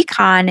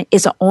Decon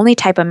is the only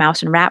type of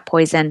mouse and rat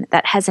poison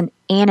that has an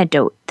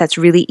antidote that's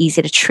really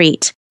easy to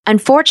treat.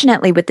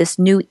 Unfortunately, with this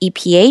new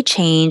EPA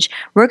change,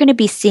 we're going to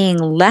be seeing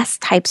less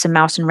types of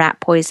mouse and rat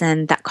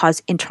poison that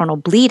cause internal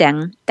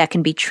bleeding that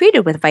can be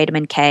treated with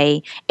vitamin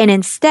K. And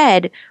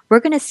instead,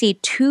 we're going to see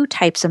 2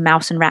 types of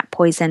mouse and rat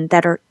poison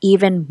that are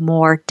even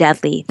more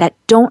deadly, that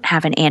don't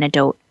have an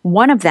antidote.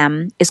 One of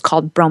them is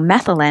called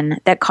bromethylin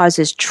that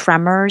causes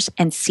tremors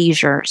and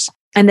seizures.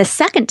 And the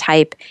second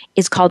type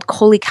is called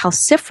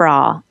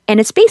cholecalciferol,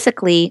 and it's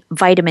basically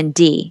vitamin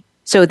D.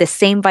 So the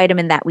same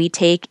vitamin that we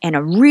take in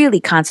a really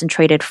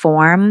concentrated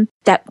form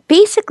that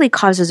basically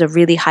causes a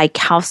really high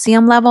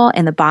calcium level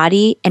in the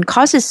body and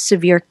causes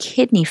severe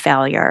kidney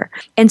failure.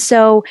 And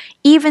so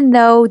even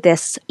though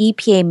this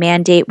EPA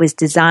mandate was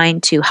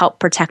designed to help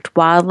protect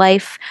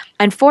wildlife,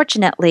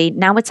 unfortunately,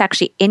 now it's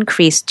actually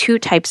increased 2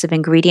 types of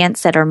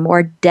ingredients that are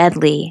more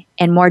deadly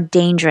and more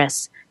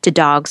dangerous to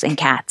dogs and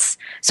cats.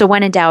 So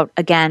when in doubt,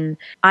 again,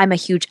 I'm a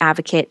huge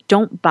advocate.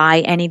 Don't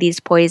buy any of these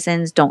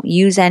poisons. Don't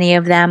use any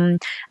of them.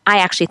 I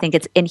actually think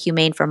it's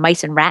inhumane for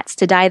mice and rats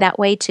to die that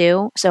way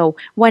too. So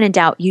when in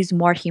doubt, use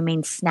more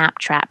humane snap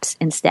traps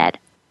instead.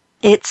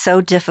 It's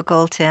so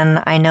difficult,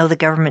 and I know the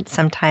government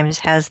sometimes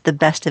has the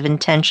best of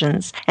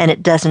intentions, and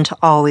it doesn't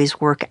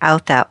always work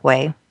out that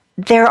way.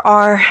 There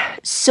are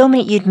so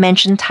many, you'd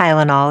mentioned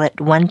Tylenol,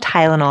 that one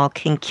Tylenol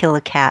can kill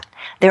a cat.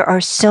 There are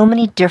so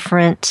many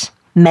different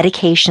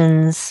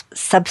medications,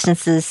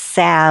 substances,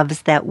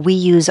 salves that we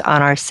use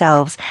on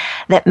ourselves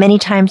that many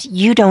times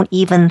you don't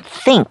even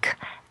think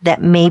that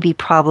may be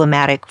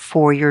problematic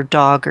for your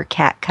dog or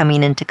cat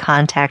coming into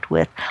contact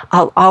with.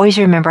 I'll always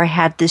remember I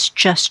had this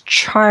just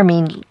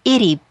charming,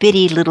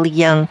 itty-bitty little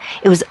young,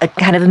 it was a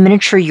kind of a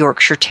miniature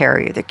Yorkshire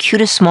Terrier, the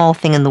cutest small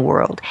thing in the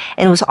world,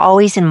 and it was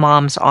always in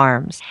Mom's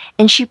arms.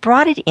 And she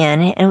brought it in,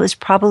 and it was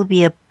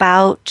probably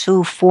about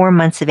 4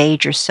 months of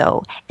age or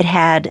so. It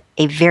had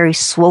a very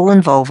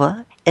swollen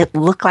vulva. It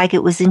looked like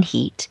it was in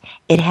heat.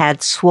 It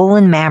had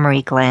swollen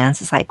mammary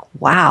glands. It's like,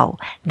 wow,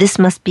 this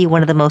must be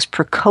one of the most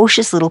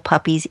precocious little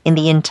puppies in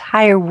the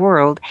entire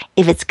world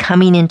if it's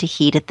coming into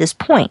heat at this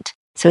point.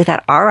 So we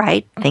thought, all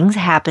right, things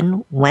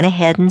happen, went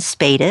ahead and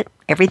spayed it.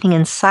 Everything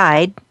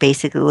inside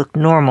basically looked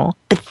normal.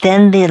 But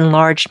then the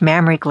enlarged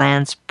mammary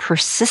glands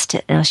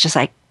persisted. And it was just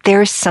like,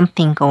 there's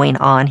something going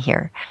on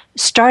here.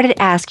 Started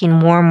asking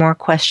more and more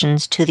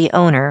questions to the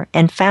owner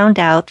and found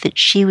out that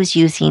she was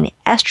using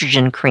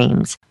estrogen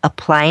creams,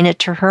 applying it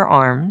to her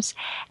arms,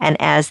 and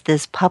as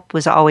this pup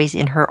was always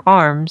in her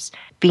arms,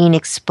 being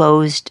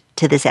exposed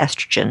to this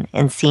estrogen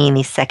and seeing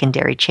these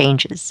secondary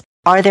changes.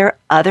 Are there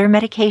other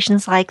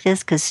medications like this?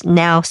 Because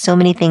now so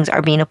many things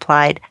are being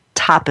applied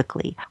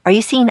topically. Are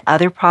you seeing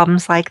other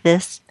problems like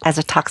this as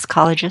a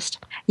toxicologist?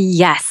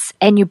 Yes.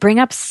 And you bring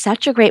up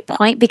such a great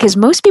point because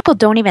most people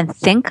don't even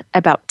think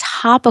about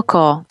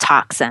topical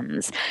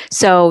toxins.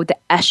 So the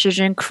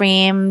estrogen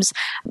creams,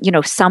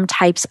 some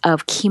types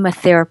of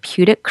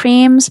chemotherapeutic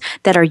creams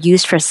that are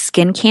used for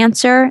skin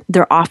cancer,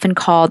 they're often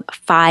called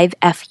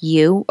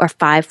 5-FU or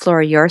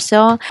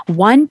 5-fluorouracil.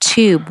 One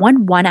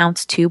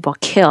 1-ounce tube will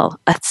kill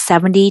a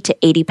 70 to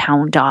 80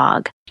 pound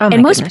dog. Oh my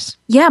goodness.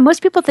 Yeah,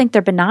 most people think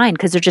they're benign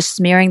because they're just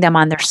smearing them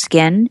on their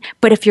skin.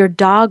 But if your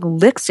dog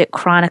licks it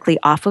chronically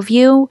off of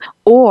you,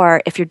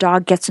 or if your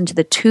dog gets into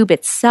the tube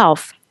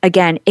itself,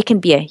 again, it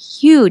can be a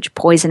huge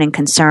poisoning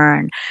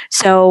concern.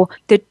 So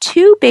the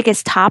 2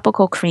 biggest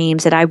topical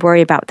creams that I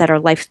worry about that are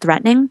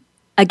life-threatening,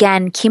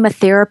 again,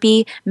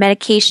 chemotherapy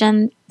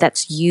medication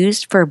that's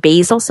used for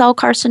basal cell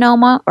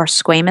carcinoma or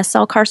squamous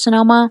cell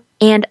carcinoma,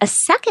 and a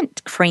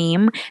second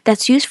cream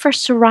that's used for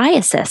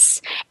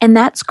psoriasis, and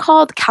that's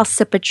called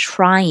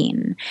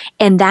calcipotriene.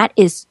 And that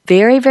is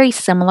very, very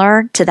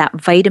similar to that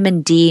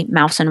vitamin D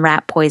mouse and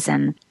rat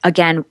poison.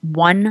 Again,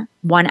 one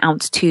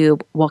 1-ounce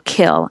tube will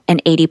kill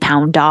an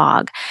 80-pound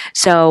dog.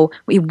 So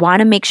we want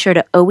to make sure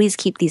to always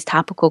keep these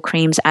topical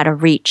creams out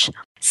of reach.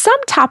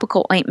 Some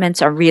topical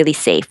ointments are really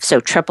safe.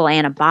 So triple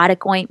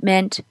antibiotic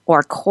ointment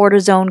or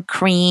cortisone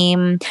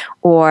cream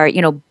or,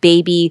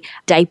 baby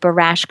diaper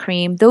rash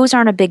cream. Those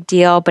aren't a big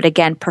deal. But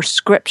again,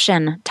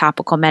 prescription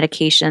topical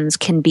medications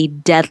can be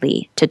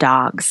deadly to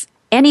dogs.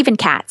 And even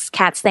cats.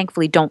 Cats,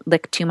 thankfully, don't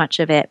lick too much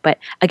of it. But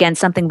again,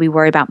 something we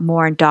worry about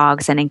more in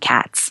dogs than in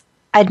cats.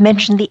 I'd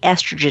mentioned the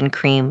estrogen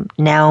cream.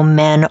 Now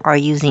men are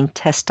using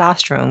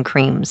testosterone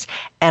creams.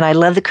 And I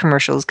love the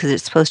commercials because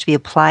it's supposed to be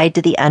applied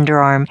to the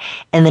underarm.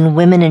 And then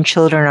women and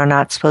children are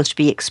not supposed to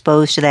be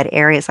exposed to that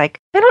area. It's like,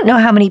 I don't know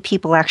how many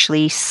people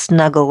actually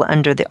snuggle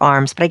under the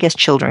arms, but I guess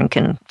children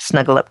can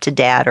snuggle up to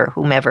dad or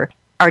whomever.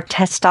 Are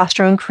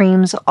testosterone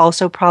creams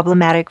also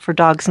problematic for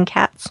dogs and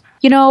cats?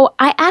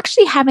 I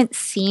actually haven't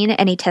seen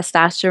any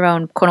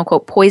testosterone, quote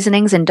unquote,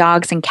 poisonings in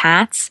dogs and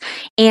cats.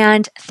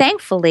 And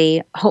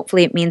thankfully,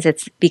 hopefully it means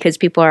it's because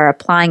people are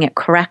applying it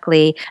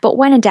correctly. But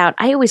when in doubt,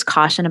 I always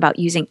caution about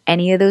using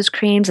any of those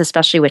creams,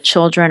 especially with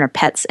children or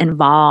pets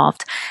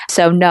involved.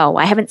 So no,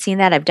 I haven't seen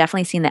that. I've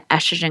definitely seen the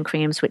estrogen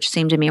creams, which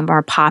seem to be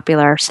more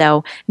popular.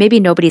 So maybe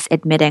nobody's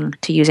admitting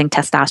to using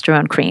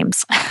testosterone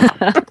creams.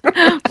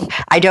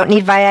 I don't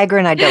need Viagra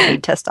and I don't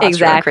need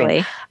testosterone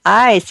cream.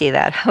 I see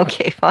that.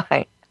 Okay,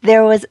 fine.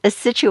 There was a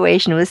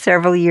situation, it was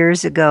several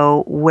years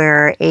ago,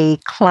 where a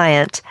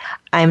client,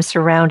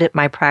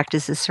 my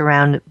practice is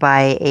surrounded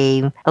by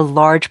a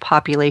large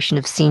population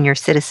of senior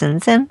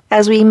citizens. And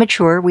as we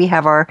mature, we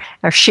have our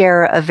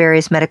share of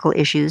various medical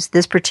issues.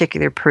 This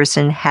particular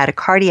person had a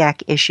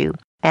cardiac issue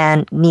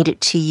and needed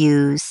to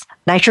use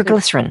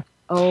nitroglycerin.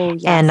 Oh,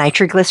 yes. And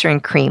nitroglycerin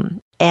cream.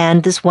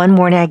 And this one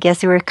morning, I guess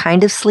they were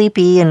kind of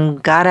sleepy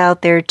and got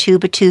out their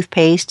tube of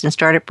toothpaste and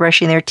started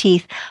brushing their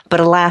teeth.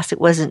 But alas,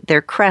 it wasn't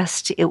their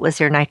Crest, it was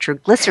their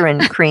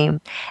nitroglycerin cream,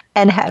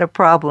 and had a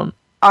problem.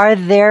 Are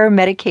there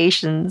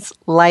medications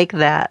like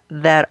that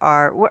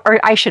are, or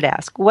I should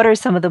ask, what are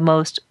some of the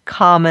most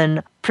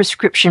common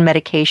prescription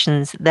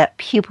medications that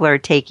people are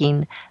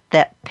taking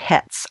that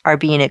pets are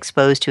being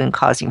exposed to and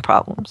causing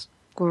problems?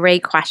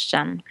 Great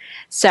question.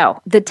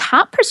 So the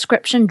top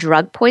prescription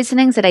drug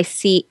poisonings that I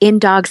see in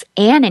dogs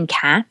and in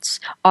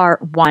cats are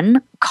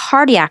 1,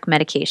 cardiac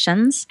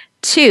medications,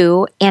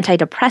 2,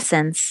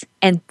 antidepressants,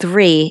 and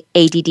 3,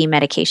 ADD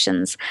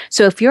medications.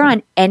 So if you're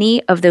on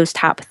any of those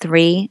top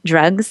 3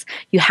 drugs,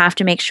 you have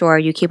to make sure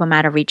you keep them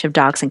out of reach of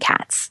dogs and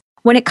cats.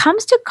 When it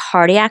comes to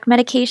cardiac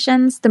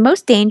medications, the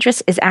most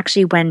dangerous is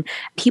actually when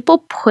people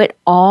put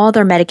all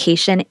their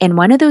medication in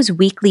one of those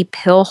weekly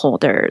pill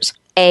holders.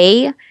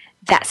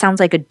 That sounds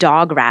like a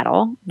dog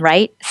rattle,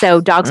 right? So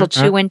dogs will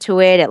chew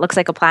into it. It looks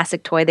like a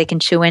plastic toy they can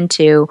chew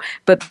into.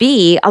 But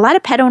B, a lot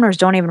of pet owners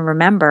don't even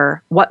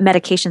remember what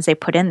medications they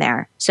put in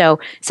there. So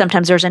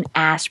sometimes there's an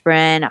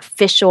aspirin, a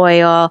fish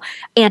oil,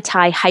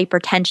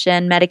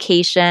 anti-hypertension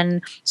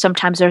medication.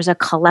 Sometimes there's a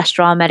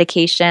cholesterol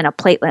medication, a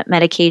platelet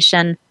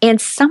medication.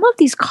 And some of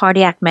these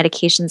cardiac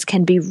medications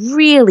can be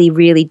really,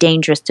 really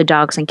dangerous to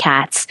dogs and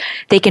cats.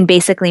 They can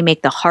basically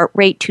make the heart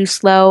rate too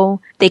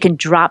slow. They can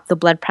drop the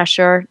blood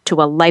pressure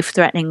to a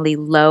life-threateningly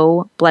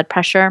low blood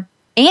pressure.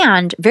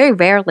 And very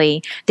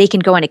rarely, they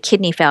can go into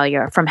kidney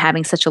failure from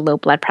having such a low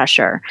blood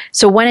pressure.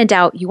 So when in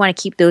doubt, you want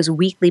to keep those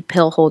weekly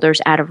pill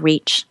holders out of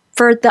reach.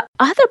 For the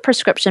other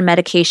prescription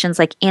medications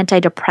like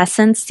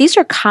antidepressants, these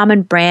are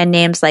common brand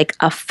names like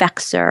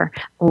Effexor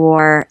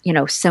or,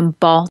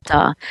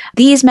 Cymbalta.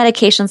 These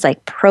medications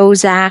like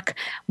Prozac,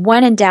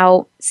 when in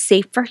doubt,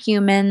 safe for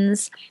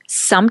humans,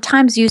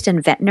 sometimes used in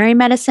veterinary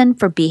medicine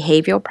for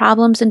behavioral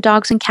problems in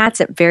dogs and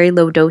cats at very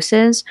low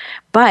doses.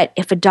 But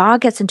if a dog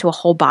gets into a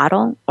whole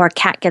bottle or a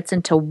cat gets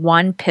into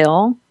one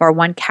pill or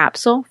one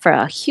capsule for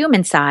a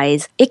human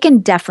size, it can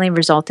definitely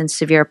result in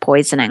severe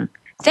poisoning.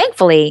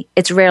 Thankfully,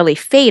 it's rarely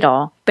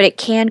fatal, but it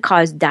can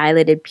cause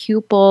dilated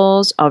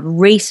pupils, a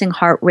racing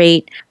heart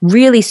rate,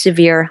 really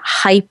severe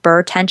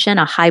hypertension,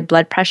 a high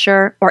blood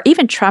pressure, or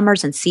even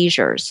tremors and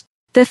seizures.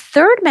 The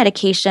third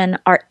medication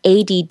are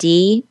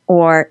ADD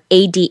or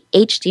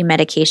ADHD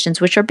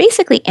medications, which are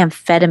basically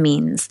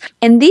amphetamines.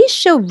 And these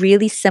show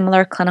really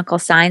similar clinical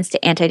signs to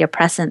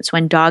antidepressants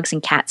when dogs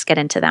and cats get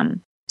into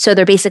them. So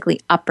they're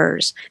basically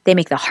uppers. They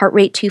make the heart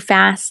rate too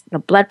fast, the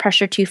blood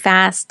pressure too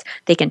fast.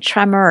 They can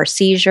tremor or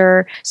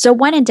seizure. So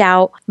when in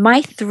doubt,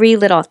 my 3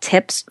 little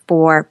tips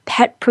for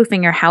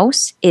pet-proofing your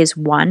house is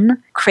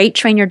 1, crate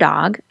train your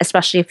dog,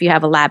 especially if you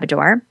have a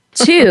Labrador.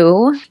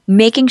 2,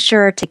 making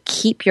sure to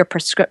keep your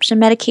prescription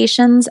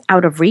medications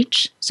out of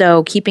reach.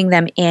 So keeping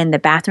them in the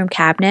bathroom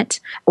cabinet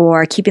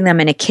or keeping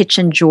them in a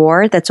kitchen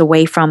drawer that's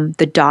away from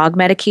the dog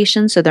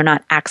medication so they're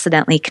not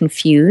accidentally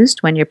confused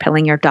when you're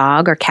pilling your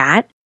dog or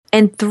cat.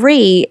 And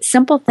 3,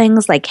 simple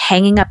things like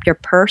hanging up your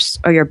purse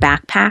or your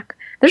backpack.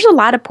 There's a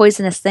lot of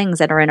poisonous things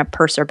that are in a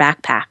purse or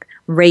backpack.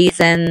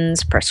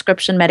 Raisins,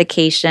 prescription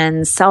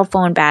medications, cell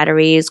phone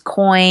batteries,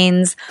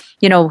 coins,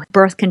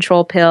 birth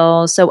control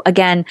pills. So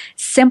again,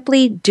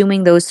 simply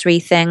doing those 3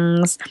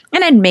 things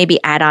and then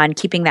maybe add on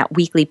keeping that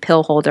weekly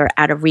pill holder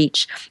out of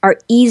reach are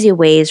easy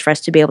ways for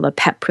us to be able to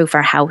pet-proof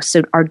our house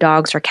so our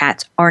dogs or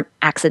cats aren't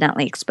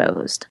accidentally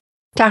exposed.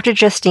 Dr.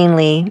 Justine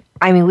Lee,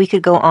 we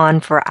could go on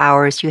for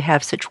hours. You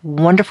have such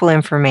wonderful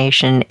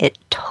information. It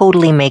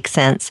totally makes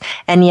sense.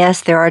 And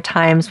yes, there are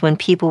times when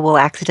people will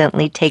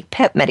accidentally take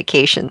pet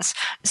medications.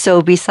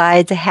 So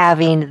besides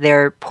having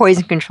their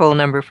poison control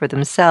number for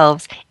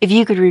themselves, if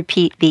you could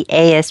repeat the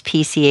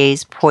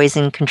ASPCA's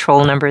poison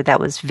control number, that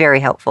was very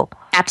helpful.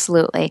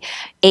 Absolutely.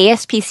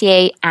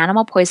 ASPCA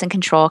Animal Poison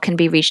Control can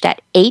be reached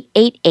at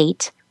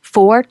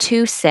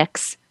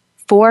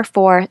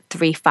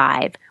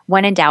 888-426-4435.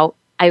 When in doubt,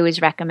 I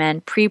always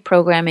recommend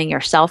pre-programming your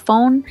cell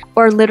phone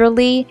or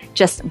literally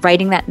just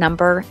writing that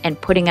number and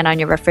putting it on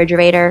your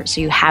refrigerator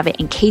so you have it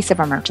in case of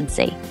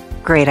emergency.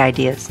 Great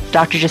ideas.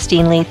 Dr.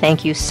 Justine Lee,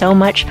 thank you so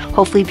much.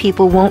 Hopefully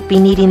people won't be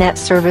needing that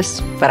service,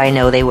 but I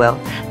know they will.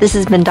 This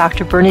has been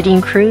Dr.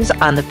 Bernadine Cruz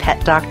on The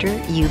Pet Doctor.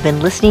 You've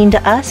been listening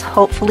to us,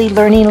 hopefully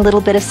learning a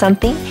little bit of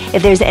something.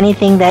 If there's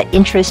anything that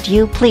interests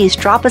you, please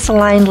drop us a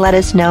line, let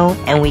us know,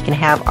 and we can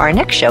have our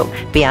next show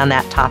be on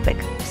that topic.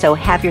 So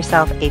have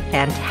yourself a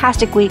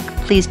fantastic week.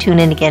 Please tune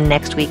in again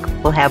next week.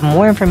 We'll have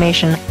more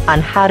information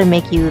on how to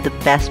make you the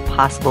best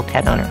possible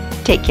pet owner.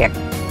 Take care.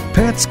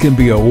 Pets can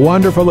be a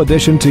wonderful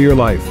addition to your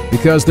life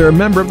because they're a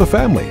member of the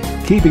family.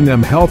 Keeping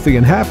them healthy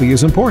and happy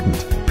is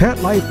important. Pet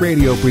Life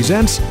Radio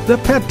presents The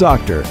Pet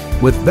Doctor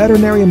with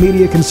veterinary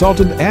media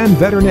consultant and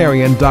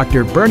veterinarian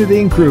Dr.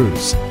 Bernadine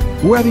Cruz.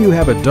 Whether you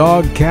have a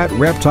dog, cat,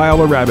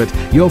 reptile, or rabbit,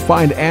 you'll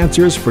find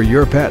answers for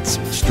your pets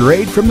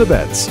straight from the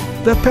vets.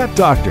 The Pet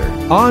Doctor,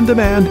 on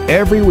demand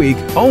every week,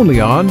 only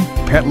on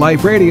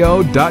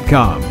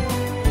PetLifeRadio.com.